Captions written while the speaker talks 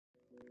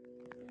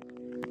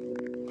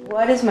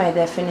What is my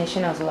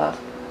definition of love?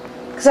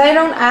 Because I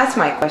don't ask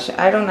my question.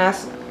 I don't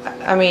ask,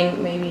 I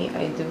mean, maybe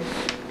I do.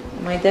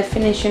 My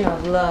definition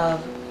of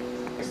love.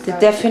 The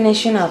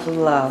definition of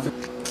love.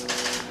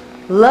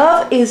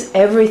 Love is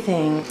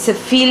everything. It's a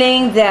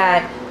feeling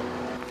that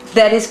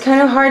is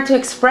kind of hard to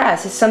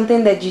express. It's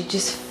something that you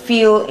just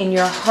feel in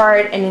your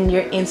heart and in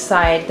your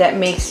inside that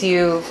makes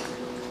you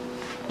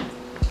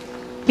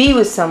be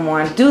with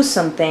someone, do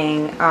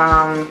something,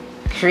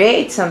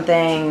 create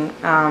something,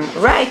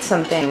 write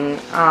something,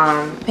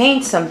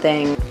 paint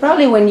something.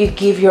 Probably when you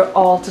give your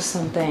all to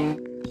something.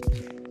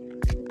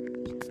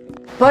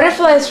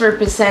 Butterflies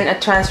represent a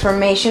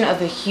transformation of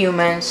the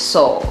human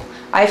soul.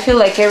 I feel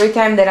like every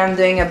time that I'm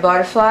doing a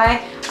butterfly,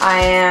 I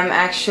am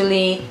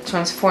actually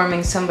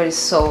transforming somebody's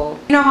soul.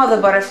 You know how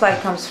the butterfly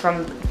comes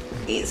from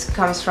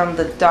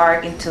the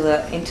dark into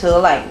the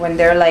light, when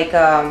they're like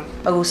a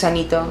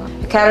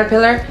gusanito, a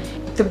caterpillar.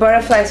 The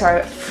butterflies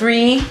are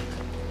free,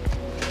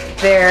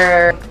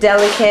 they're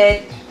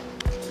delicate,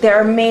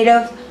 they're made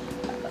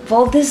of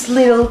all this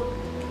little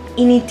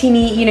teeny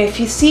teeny, you know, if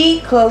you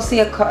see closely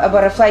a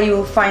butterfly, you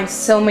will find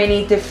so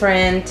many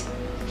different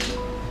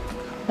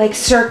like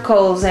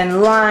circles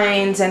and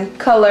lines and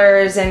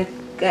colors and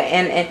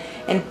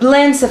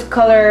blends of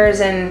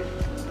colors, and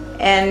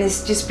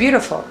it's just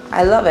beautiful.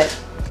 I love it.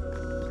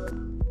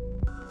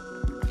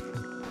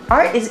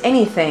 Art is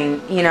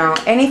anything, you know,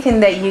 anything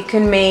that you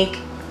can make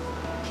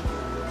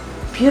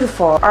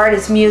beautiful. Art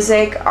is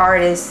music,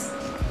 art is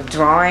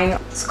drawing,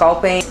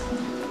 sculpting.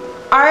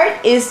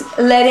 Art is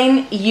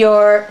letting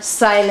your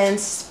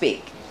silence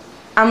speak.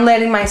 I'm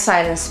letting my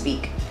silence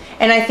speak.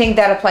 And I think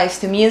that applies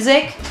to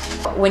music.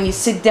 When you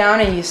sit down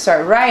and you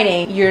start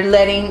writing, you're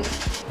letting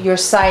your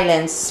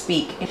silence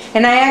speak.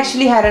 And I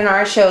actually had an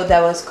art show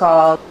that was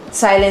called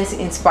Silence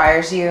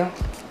Inspires You.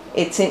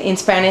 It's in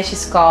Spanish,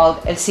 it's called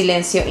El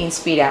Silencio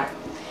Inspira.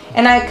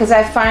 And because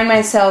I find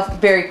myself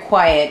very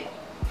quiet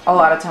a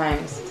lot of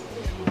times.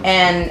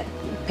 And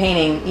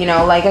painting, you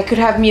know, like I could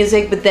have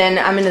music, but then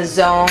I'm in a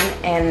zone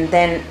and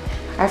then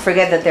I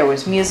forget that there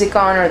was music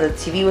on or the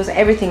TV was,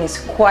 everything is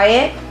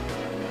quiet.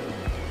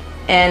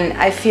 And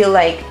I feel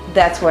like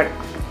that's what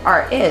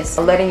art is,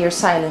 letting your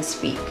silence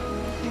speak.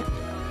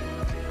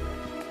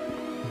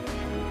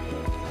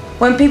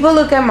 When people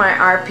look at my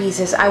art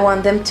pieces, I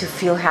want them to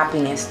feel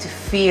happiness, to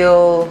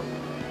feel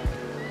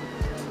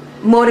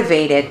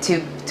motivated,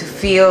 to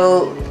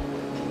feel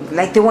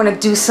like they want to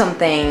do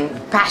something,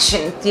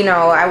 passion, you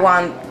know, I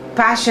want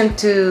passion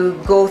to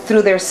go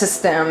through their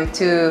system,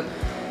 to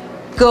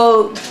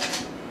go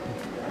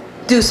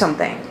do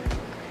something.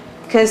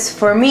 Because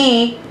for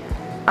me,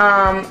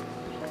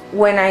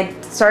 when I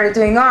started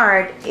doing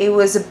art, it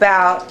was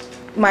about,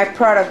 my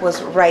product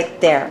was right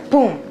there,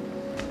 boom,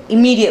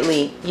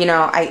 immediately, you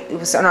know, it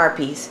was an art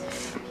piece.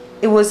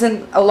 It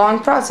wasn't a long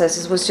process,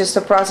 it was just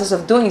a process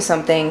of doing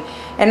something,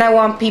 and I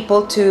want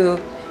people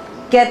to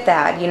get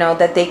that, you know,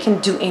 that they can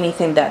do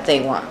anything that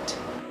they want.